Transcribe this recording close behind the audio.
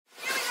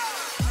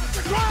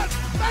the cross.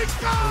 They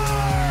score!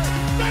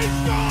 They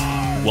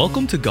score!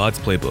 Welcome to God's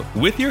Playbook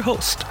with your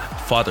host,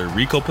 Father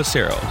Rico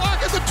Passero.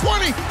 Lock at the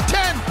 20,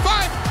 10,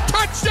 5,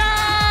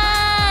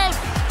 touchdown!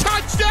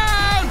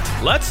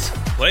 Touchdown! Let's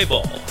play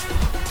ball.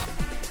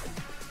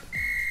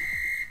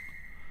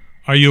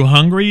 Are you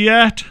hungry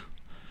yet?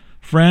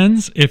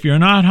 Friends, if you're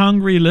not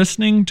hungry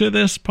listening to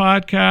this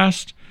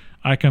podcast,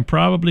 I can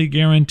probably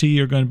guarantee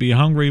you're going to be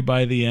hungry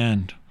by the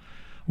end.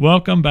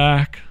 Welcome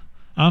back.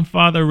 I'm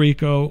Father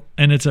Rico,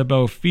 and it's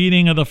about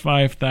feeding of the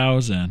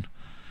 5,000,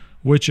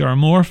 which are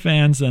more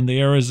fans than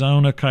the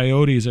Arizona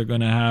Coyotes are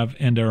going to have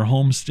in their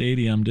home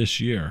stadium this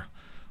year.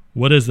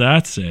 What does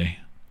that say?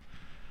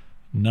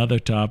 Another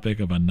topic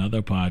of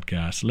another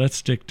podcast. Let's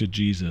stick to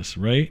Jesus,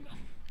 right?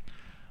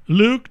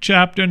 Luke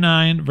chapter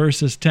 9,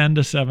 verses 10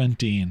 to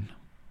 17.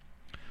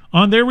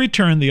 On their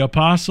return, the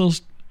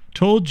apostles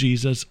told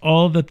Jesus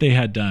all that they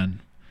had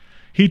done.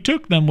 He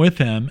took them with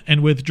him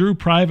and withdrew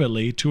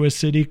privately to a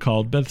city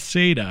called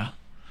Bethsaida.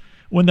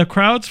 When the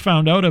crowds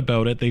found out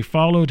about it, they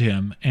followed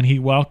him, and he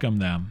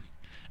welcomed them,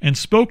 and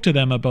spoke to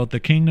them about the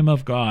kingdom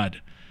of God,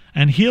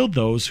 and healed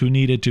those who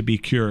needed to be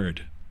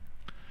cured.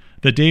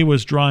 The day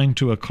was drawing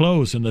to a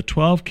close, and the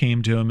 12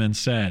 came to him and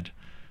said,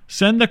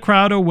 "Send the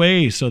crowd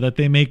away so that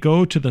they may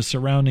go to the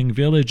surrounding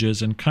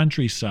villages and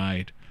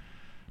countryside,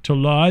 to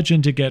lodge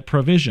and to get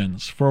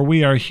provisions, for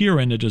we are here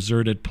in a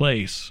deserted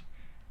place."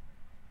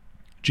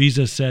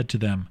 Jesus said to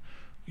them,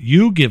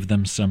 "You give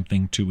them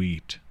something to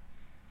eat."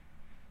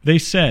 They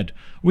said,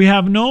 "We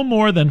have no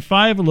more than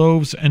 5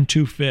 loaves and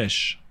 2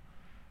 fish,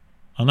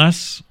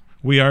 unless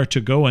we are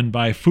to go and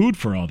buy food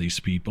for all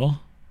these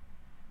people."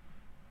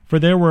 For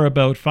there were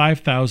about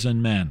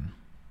 5,000 men.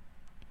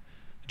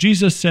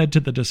 Jesus said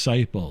to the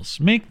disciples,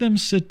 "Make them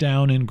sit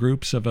down in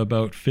groups of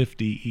about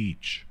 50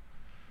 each."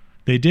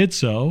 They did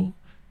so,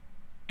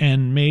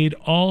 and made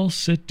all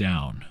sit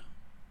down.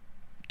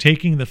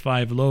 Taking the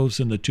 5 loaves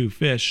and the 2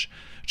 fish,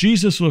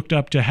 Jesus looked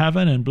up to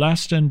heaven and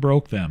blessed and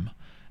broke them,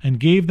 and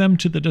gave them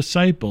to the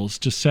disciples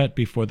to set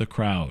before the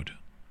crowd.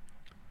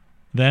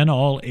 Then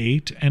all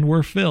ate and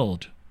were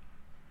filled.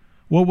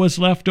 What was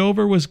left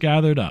over was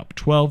gathered up,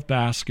 12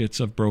 baskets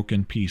of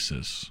broken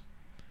pieces.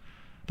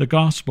 The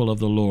Gospel of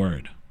the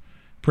Lord.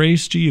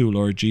 Praise to you,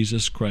 Lord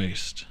Jesus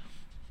Christ.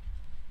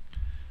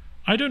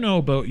 I don't know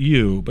about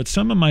you, but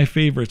some of my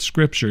favorite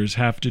scriptures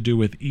have to do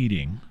with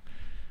eating.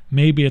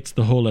 Maybe it's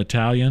the whole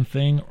Italian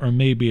thing, or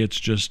maybe it's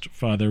just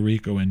Father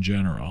Rico in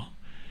general.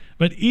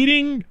 But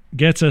eating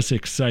gets us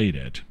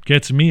excited,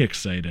 gets me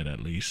excited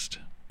at least.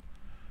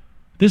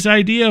 This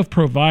idea of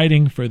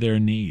providing for their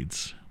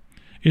needs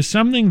is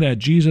something that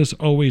Jesus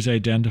always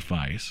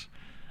identifies,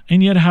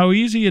 and yet how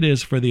easy it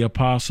is for the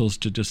apostles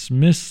to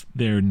dismiss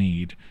their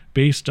need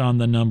based on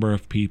the number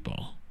of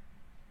people.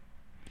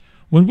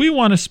 When we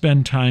want to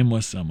spend time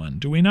with someone,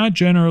 do we not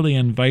generally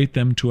invite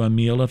them to a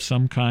meal of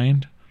some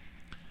kind?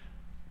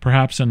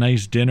 Perhaps a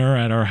nice dinner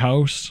at our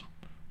house,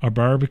 a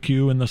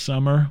barbecue in the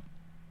summer,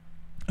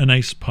 a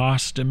nice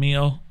pasta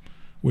meal,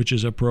 which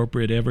is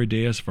appropriate every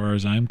day as far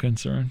as I'm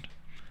concerned.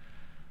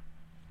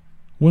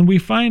 When we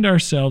find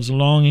ourselves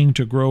longing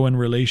to grow in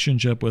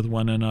relationship with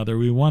one another,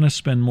 we want to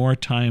spend more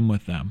time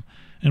with them,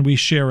 and we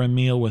share a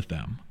meal with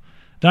them.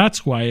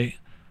 That's why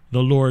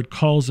the Lord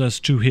calls us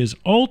to his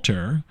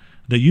altar,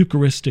 the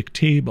Eucharistic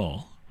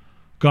table.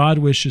 God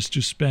wishes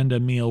to spend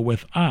a meal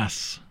with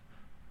us.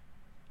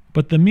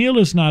 But the meal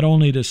is not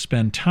only to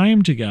spend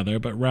time together,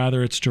 but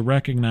rather it's to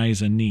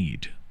recognize a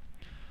need.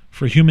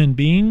 For human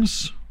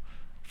beings,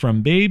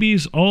 from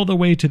babies all the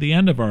way to the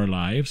end of our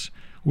lives,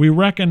 we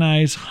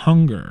recognize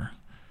hunger.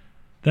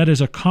 That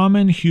is a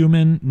common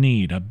human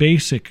need, a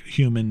basic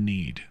human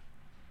need.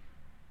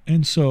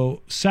 And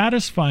so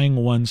satisfying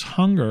one's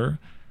hunger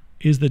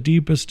is the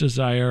deepest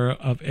desire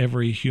of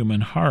every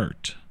human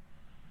heart,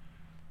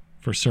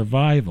 for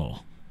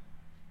survival.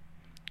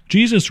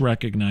 Jesus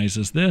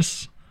recognizes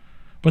this,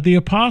 but the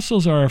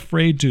apostles are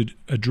afraid to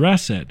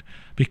address it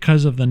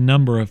because of the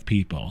number of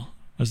people.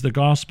 As the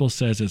gospel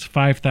says, it's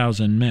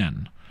 5,000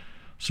 men.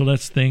 So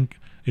let's think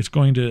it's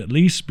going to at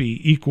least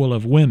be equal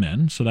of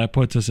women, so that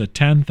puts us at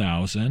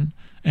 10,000,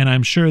 and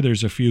I'm sure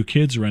there's a few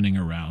kids running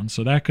around,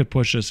 so that could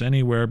push us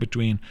anywhere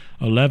between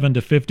 11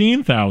 to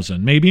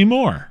 15,000, maybe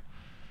more.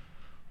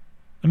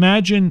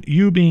 Imagine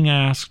you being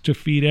asked to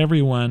feed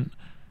everyone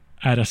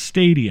at a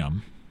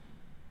stadium,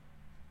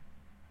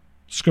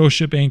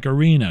 Scotiabank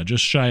Arena,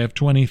 just shy of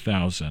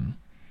 20,000.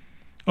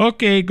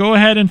 Okay, go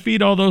ahead and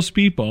feed all those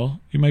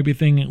people. You might be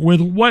thinking, with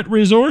what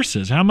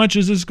resources? How much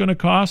is this going to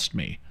cost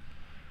me?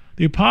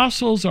 The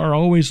apostles are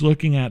always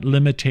looking at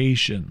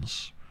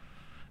limitations.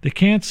 They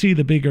can't see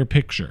the bigger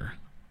picture.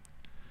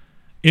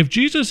 If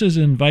Jesus is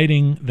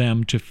inviting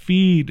them to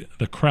feed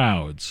the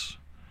crowds,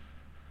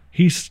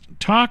 he's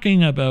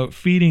talking about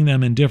feeding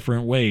them in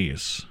different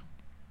ways.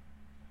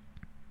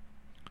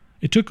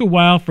 It took a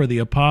while for the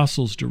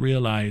apostles to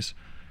realize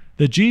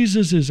that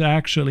Jesus is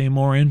actually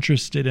more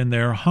interested in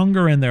their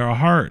hunger in their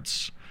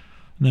hearts,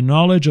 the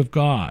knowledge of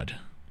God,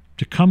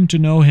 to come to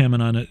know him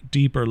on a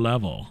deeper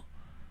level.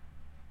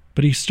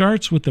 But he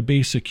starts with the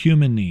basic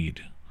human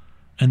need,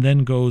 and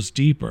then goes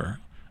deeper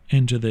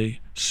into the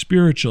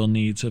spiritual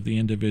needs of the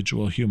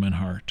individual human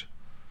heart.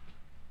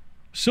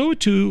 So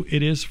too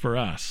it is for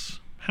us.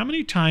 How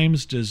many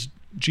times does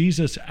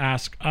Jesus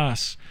ask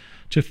us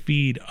to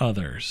feed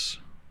others?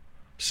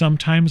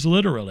 Sometimes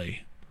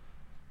literally.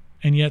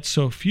 And yet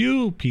so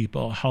few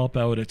people help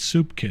out at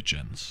soup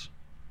kitchens.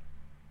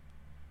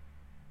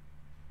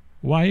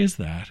 Why is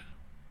that?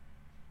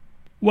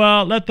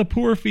 Well, let the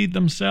poor feed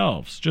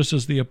themselves, just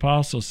as the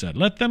apostle said.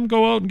 Let them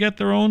go out and get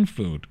their own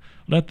food.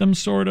 Let them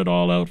sort it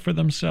all out for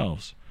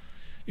themselves.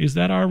 Is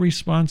that our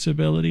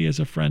responsibility as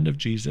a friend of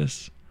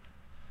Jesus?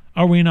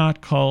 Are we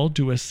not called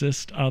to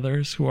assist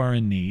others who are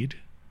in need?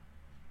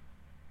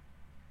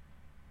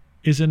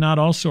 Is it not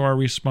also our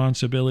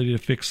responsibility to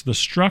fix the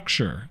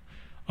structure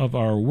of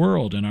our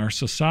world and our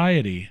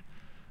society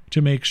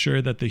to make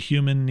sure that the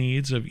human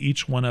needs of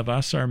each one of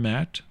us are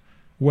met,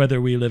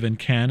 whether we live in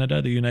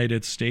Canada, the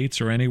United States,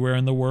 or anywhere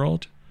in the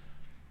world?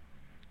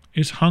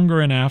 Is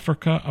hunger in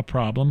Africa a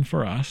problem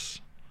for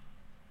us?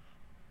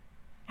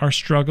 Are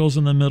struggles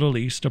in the Middle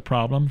East a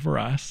problem for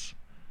us?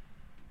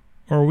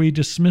 Or are we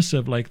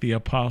dismissive like the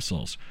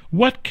apostles?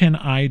 What can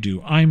I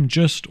do? I'm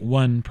just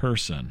one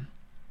person.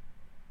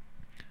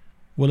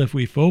 Well, if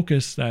we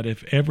focus that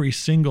if every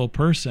single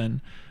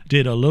person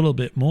did a little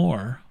bit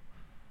more,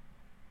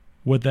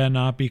 would that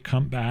not be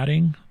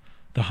combating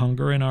the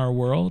hunger in our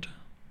world?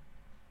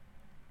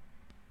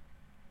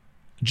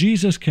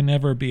 Jesus can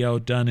never be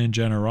outdone in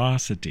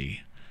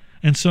generosity.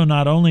 And so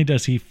not only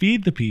does he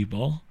feed the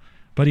people,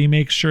 but he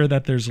makes sure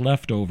that there's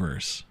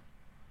leftovers.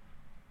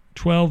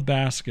 12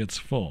 baskets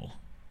full.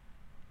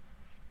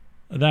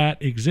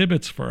 That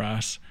exhibits for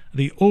us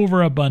the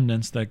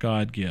overabundance that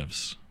God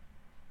gives.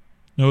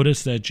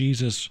 Notice that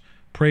Jesus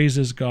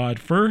praises God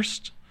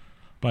first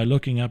by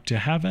looking up to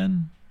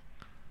heaven,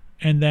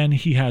 and then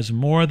he has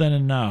more than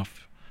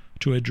enough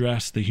to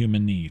address the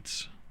human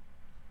needs.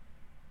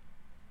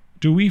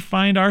 Do we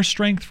find our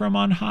strength from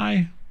on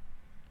high?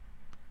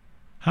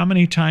 How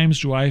many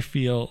times do I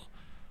feel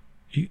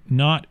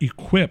not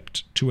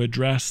equipped to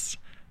address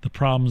the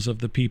problems of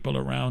the people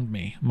around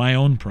me, my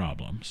own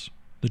problems,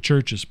 the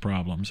church's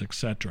problems,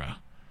 etc.?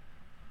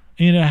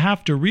 And I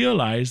have to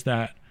realize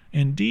that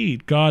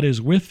indeed God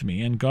is with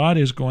me, and God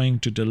is going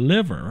to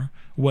deliver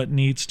what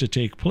needs to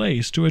take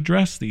place to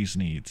address these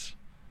needs.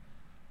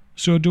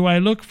 So do I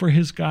look for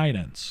his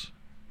guidance?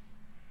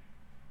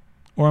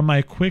 Or am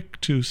I quick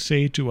to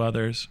say to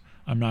others,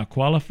 I'm not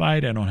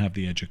qualified, I don't have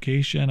the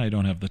education, I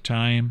don't have the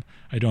time,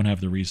 I don't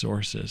have the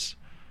resources.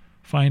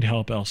 Find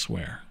help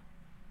elsewhere.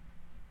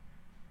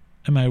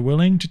 Am I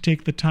willing to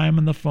take the time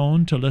on the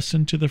phone to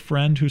listen to the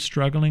friend who's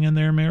struggling in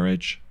their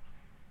marriage?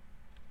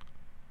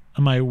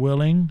 Am I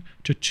willing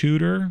to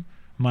tutor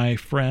my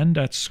friend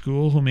at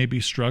school who may be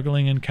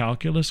struggling in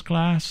calculus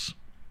class?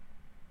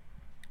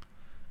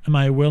 Am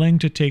I willing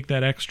to take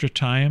that extra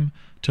time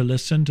to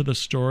listen to the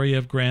story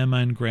of Grandma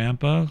and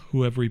Grandpa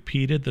who have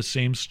repeated the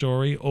same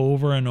story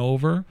over and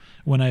over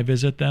when I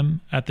visit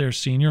them at their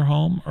senior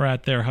home or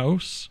at their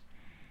house?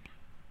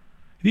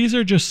 These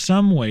are just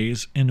some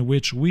ways in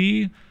which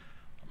we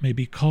may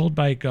be called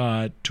by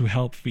God to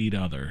help feed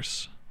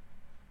others.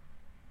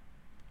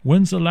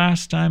 When's the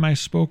last time I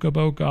spoke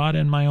about God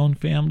in my own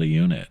family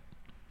unit?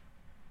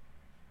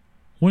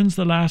 When's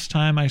the last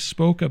time I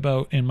spoke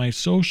about in my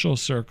social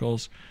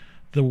circles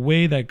the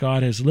way that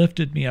God has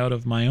lifted me out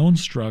of my own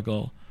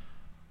struggle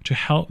to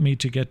help me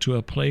to get to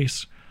a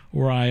place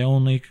where I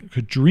only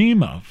could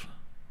dream of?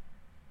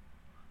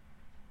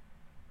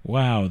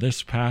 Wow,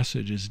 this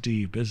passage is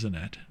deep, isn't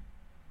it?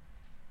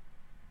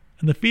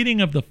 In the feeding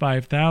of the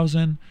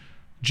 5,000,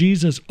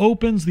 Jesus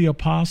opens the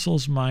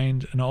apostles'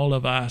 mind and all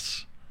of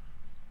us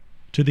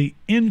to the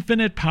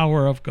infinite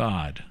power of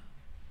God,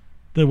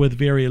 that with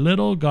very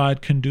little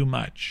God can do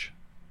much.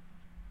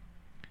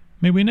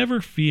 May we never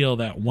feel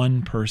that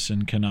one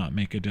person cannot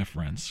make a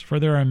difference, for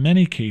there are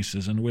many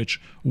cases in which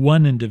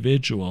one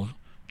individual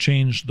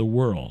changed the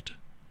world.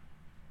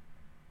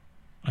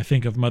 I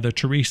think of Mother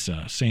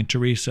Teresa, St.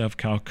 Teresa of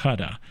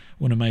Calcutta,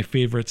 one of my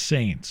favorite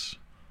saints.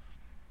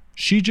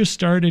 She just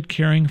started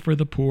caring for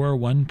the poor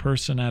one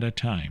person at a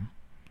time.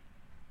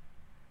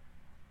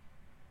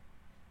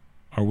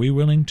 Are we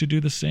willing to do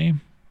the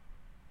same?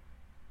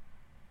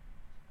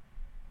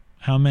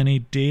 How many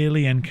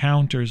daily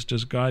encounters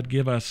does God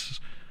give us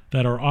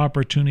that are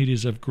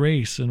opportunities of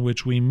grace in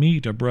which we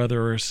meet a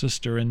brother or a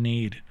sister in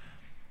need?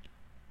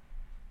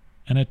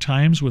 And at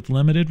times, with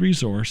limited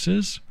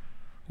resources,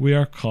 we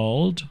are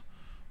called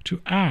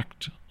to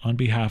act on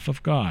behalf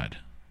of God.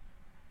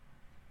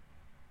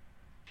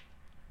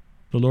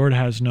 The Lord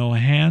has no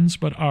hands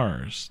but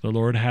ours. The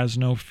Lord has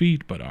no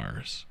feet but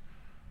ours.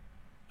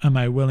 Am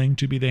I willing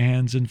to be the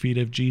hands and feet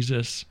of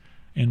Jesus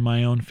in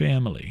my own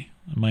family,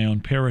 my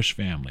own parish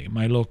family,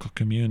 my local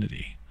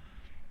community?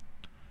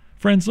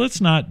 Friends,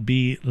 let's not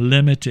be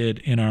limited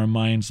in our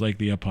minds like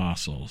the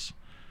apostles.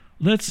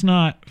 Let's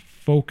not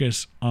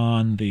focus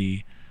on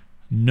the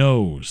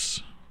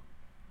no's.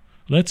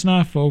 Let's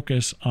not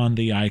focus on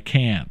the I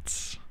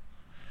can'ts.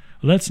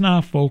 Let's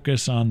not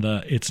focus on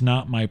the it's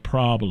not my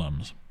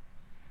problems.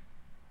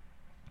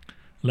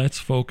 Let's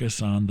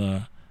focus on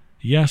the,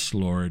 yes,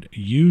 Lord,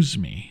 use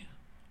me,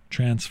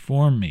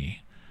 transform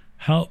me,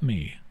 help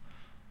me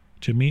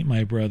to meet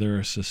my brother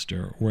or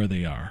sister where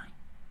they are.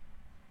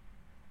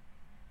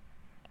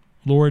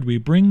 Lord, we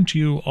bring to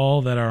you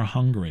all that are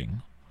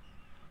hungering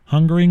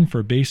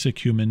for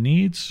basic human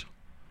needs,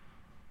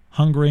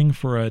 hungering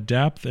for a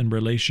depth in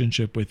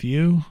relationship with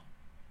you,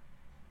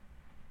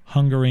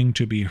 hungering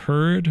to be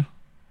heard,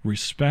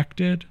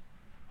 respected,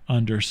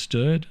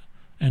 understood,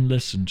 and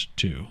listened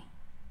to.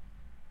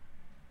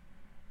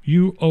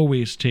 You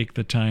always take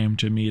the time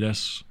to meet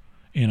us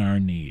in our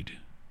need.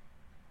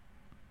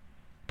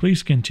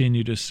 Please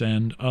continue to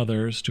send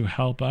others to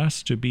help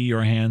us to be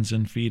your hands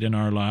and feet in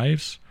our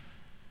lives.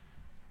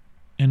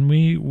 And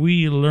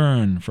we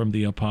learn from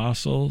the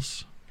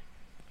apostles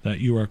that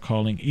you are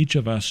calling each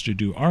of us to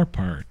do our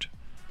part,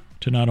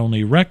 to not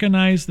only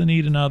recognize the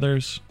need in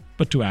others,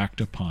 but to act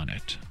upon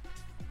it.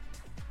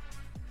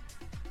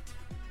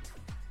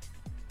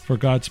 For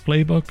God's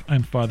Playbook,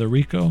 I'm Father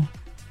Rico.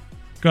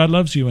 God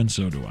loves you, and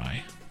so do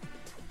I.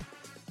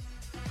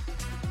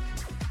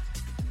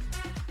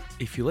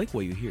 If you like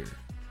what you hear,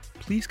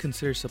 please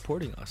consider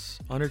supporting us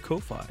on our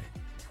Ko-Fi,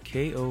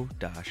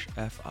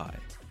 Ko-Fi,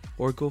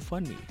 or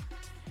GoFundMe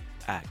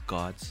at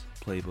God's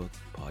Playbook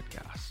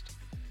Podcast.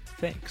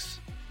 Thanks,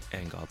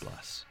 and God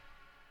bless.